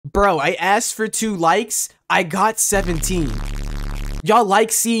Bro, I asked for 2 likes. I got 17. Y'all like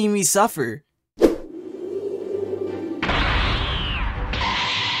seeing me suffer.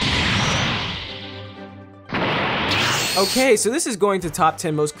 Okay, so this is going to top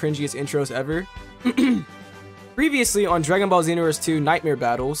 10 most cringiest intros ever. Previously on Dragon Ball Xenoverse 2 Nightmare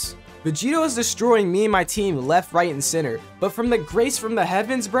Battles, Vegito is destroying me and my team left, right, and center. But from the grace from the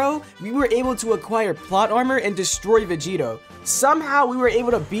heavens, bro, we were able to acquire plot armor and destroy Vegito. Somehow we were able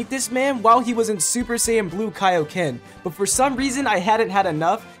to beat this man while he was in Super Saiyan Blue Kaioken. But for some reason I hadn't had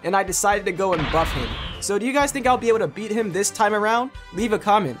enough and I decided to go and buff him. So do you guys think I'll be able to beat him this time around? Leave a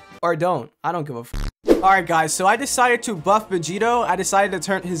comment. Or don't. I don't give a f. Alright guys, so I decided to buff Vegito. I decided to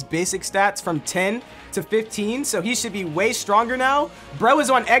turn his basic stats from 10 to 15, so he should be way stronger now. Bro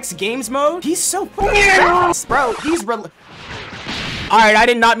is on X Games mode. He's so fast, bro. He's Alright, I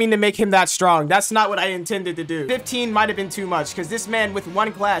did not mean to make him that strong. That's not what I intended to do. 15 might have been too much, because this man with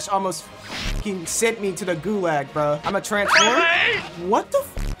one clash almost fucking sent me to the gulag, bro. I'm a transform. What the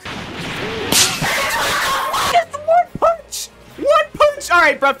f? Just one punch! One punch!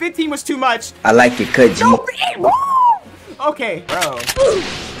 Alright, bro, 15 was too much. I like it, Kudji. Okay, bro.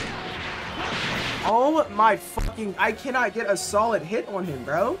 Oh my fucking, I cannot get a solid hit on him,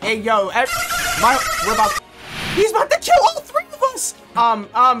 bro. Hey, yo, he's about to kill all 3 of us.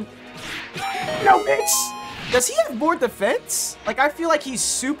 No, bitch. Does he have more defense? Like, I feel like he's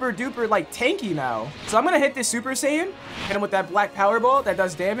super duper, like, tanky now. So I'm gonna hit this Super Saiyan. Hit him with that black power ball that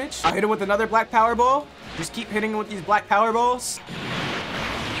does damage. I'll hit him with another black power ball. Just keep hitting him with these black power balls.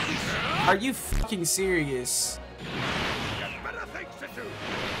 Are you fucking serious?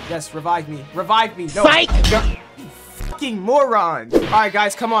 Yes, revive me. Revive me. No. Fight! You fucking moron. Alright,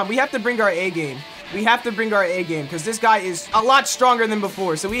 guys, come on. We have to bring our A game. We have to bring our A game because this guy is a lot stronger than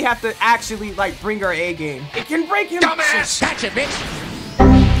before. So we have to actually, like, bring our A game. It can break him. Dumbass! Catch it, bitch!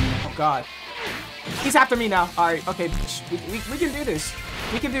 Oh, God. He's after me now. Alright, okay, bitch. We can do this.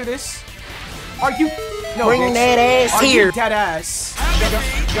 We can do this. Are you? No, bring bitch. that ass Are here. You dead ass.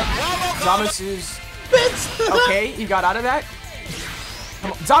 Zamasu's. Okay, he got out of that.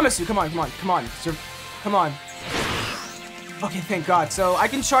 Come on. Zamasu, come on, come on, come on. Come on. Okay, thank God. So I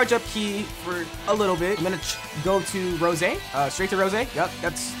can charge up Ki for a little bit. I'm gonna go to Rose. Straight to Rose. Yep,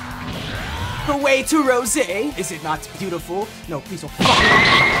 that's the way to Rose. Is it not beautiful? No, please don't.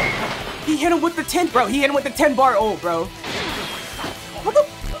 He hit him with the 10, bro. He hit him with the 10-bar ult, bro. What the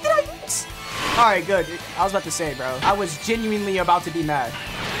fuck did I miss? All right, good. I was about to say, bro. I was genuinely about to be mad.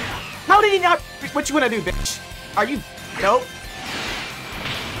 How did he not? What you wanna do, bitch? Are you? Nope.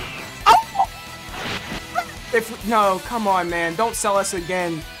 No, come on, man. Don't sell us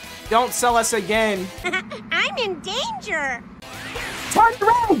again. Don't sell us again. I'm in danger. Turn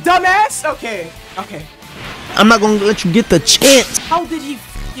around, dumbass. Okay, okay. I'm not gonna let you get the chance. How did he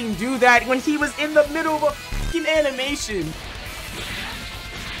fucking do that when he was in the middle of a fucking animation?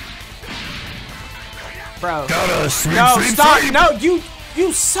 Bro. No, stop. No,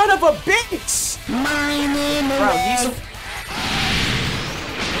 you son of a bitch. Bro, he's...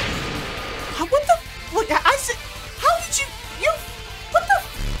 What the... Look, I said, how did you, what the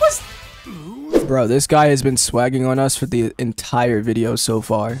was? Bro, this guy has been swagging on us for the entire video so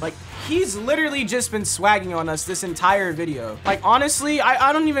far. Like, he's literally just been swagging on us this entire video. Like, honestly,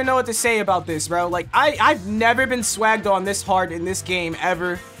 I don't even know what to say about this, bro. Like, I've never been swagged on this hard in this game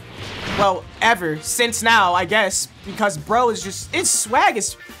ever. Well, ever. Since now, I guess. Because, bro, is just, his swag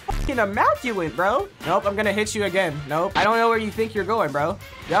is fucking immaculate, bro. Nope, I'm gonna hit you again. Nope. I don't know where you think you're going, bro.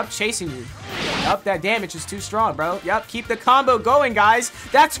 Yup, chasing you. Yup, that damage is too strong, bro. Yup, keep the combo going, guys.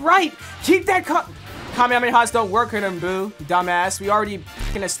 That's right. Keep that Kamehamehas don't work on him, boo. Dumbass. We already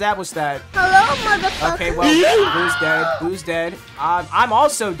can establish that. Hello, motherfucker. Okay, well, Boo's dead. Boo's dead. I'm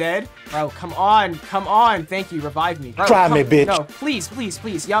also dead. Bro, come on. Come on. Thank you. Revive me. Bro, try me, bitch. No, please, please,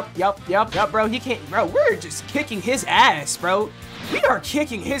 please. Yup, bro. He can't. Bro, we're just kicking his ass, bro. We are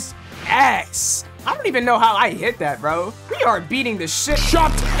kicking his ass. I don't even know how I hit that, bro. We are beating the shit.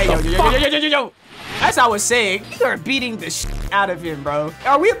 Shut. Hey, yo. As I was saying, we are beating the shit out of him, bro.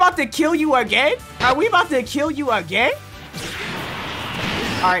 Are we about to kill you again? Are we about to kill you again?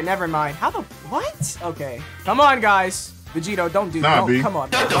 All right, never mind. How the what? Okay, come on, guys. Vegito, don't do that. Come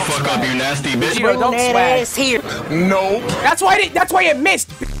on. Shut the fuck up, you nasty bitch. Vegito, don't swag. Here. No. That's why it missed,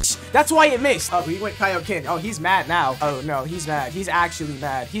 bitch. That's why it missed. Oh, he went Kaioken. Oh, he's mad now. Oh, no, he's mad. He's actually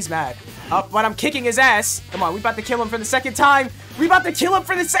mad. He's mad. Oh, but I'm kicking his ass. Come on, we about to kill him for the second time. We about to kill him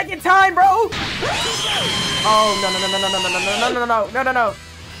for the second time, bro. Oh, no.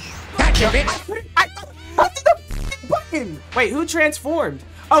 Catch it, bitch. I did the button. Wait, who transformed?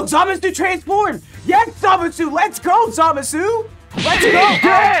 Oh, Zamasu transformed. Yes, Zamasu. Let's go, Zamasu. Let's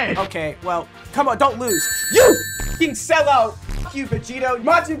go! Okay, well, come on, don't lose. You fucking sellout! Fuck you, Vegito.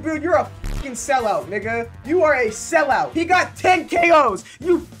 Majin Buu, you're a fucking sellout, nigga. You are a sellout. He got 10 KOs.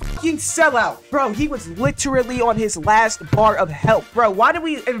 You fucking sellout. Bro, he was literally on his last bar of health. Bro, why did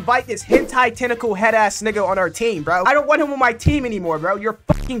we invite this hentai tentacle head ass nigga on our team, bro? I don't want him on my team anymore, bro. You're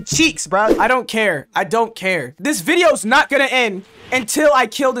fucking cheeks, bro. I don't care. I don't care. This video's not gonna end until I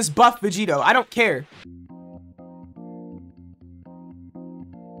kill this buff Vegito. I don't care.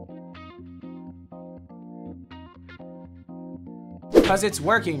 Cause it's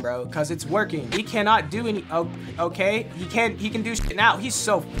working, bro. Cause it's working. He cannot do any. Oh, okay. He can do shit now. He's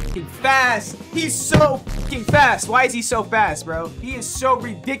so fucking fast. He's so fucking fast. Why is he so fast, bro? He is so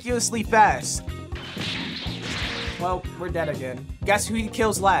ridiculously fast. Well, we're dead again. Guess who he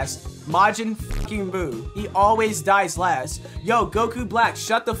kills last? Majin fucking Buu. He always dies last. Yo, Goku Black,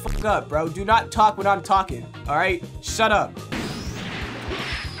 shut the fuck up, bro. Do not talk when I'm talking. All right, shut up.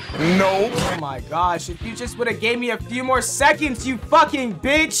 No. Oh my gosh, if you just would have gave me a few more seconds, you fucking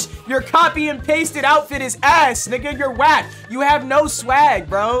bitch. Your copy and pasted outfit is ass, nigga. You're whack. You have no swag,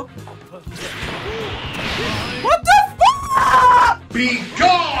 bro. What the fuck? Be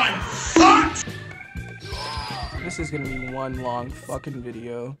gone, fuck! This is gonna be one long fucking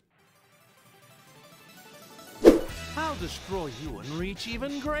video. I'll destroy you and reach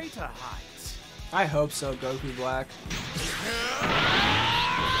even greater heights. I hope so, Goku Black.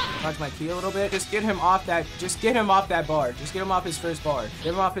 Touch my key a little bit. Just get him off that. Just get him off that bar. Just get him off his first bar.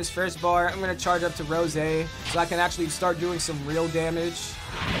 Get him off his first bar. I'm gonna charge up to Rose so I can actually start doing some real damage.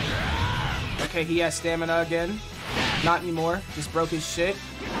 Okay, he has stamina again. Not anymore. Just broke his shit.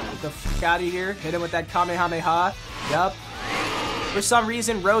 Get the fuck out of here. Hit him with that Kamehameha. Yup. For some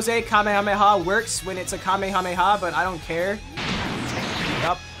reason, Rose Kamehameha works when it's a Kamehameha, but I don't care.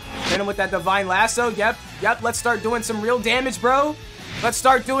 Yup. Hit him with that Divine Lasso. Yep. Yep. Let's start doing some real damage, bro. Let's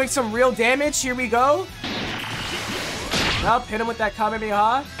start doing some real damage. Here we go. Yup. Hit him with that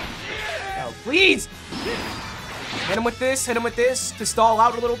Kamehameha. Oh, please. Hit him with this. Hit him with this to stall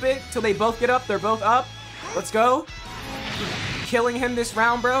out a little bit till they both get up. They're both up. Let's go. Killing him this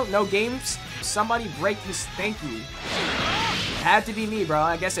round, bro. No games. Somebody break this. Thank you. It had to be me, bro.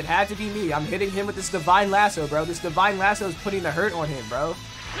 I guess it had to be me. I'm hitting him with this Divine Lasso, bro. This Divine Lasso is putting the hurt on him, bro.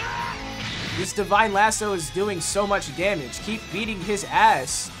 This Divine Lasso is doing so much damage. Keep beating his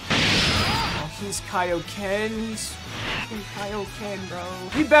ass. Oh, he's Kaioken. He's fucking Kaioken,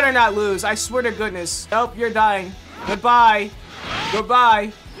 bro. You better not lose. I swear to goodness. Nope, you're dying. Goodbye.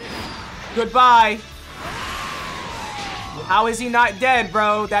 Goodbye. Goodbye. How is he not dead,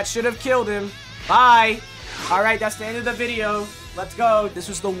 bro? That should have killed him. Bye. Alright, that's the end of the video. Let's go. This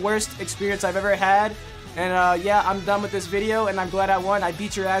was the worst experience I've ever had. And yeah, I'm done with this video, and I'm glad I won. I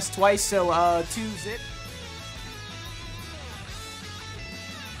beat your ass twice, so 2-zip.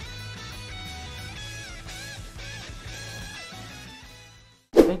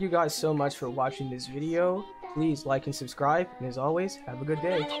 Thank you guys so much for watching this video. Please like and subscribe, and as always, have a good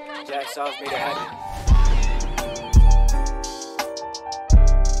day. Jack Sauce made it happen.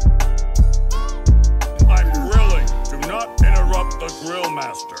 I'm grilling. Do not interrupt the grill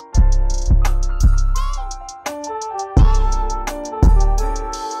master.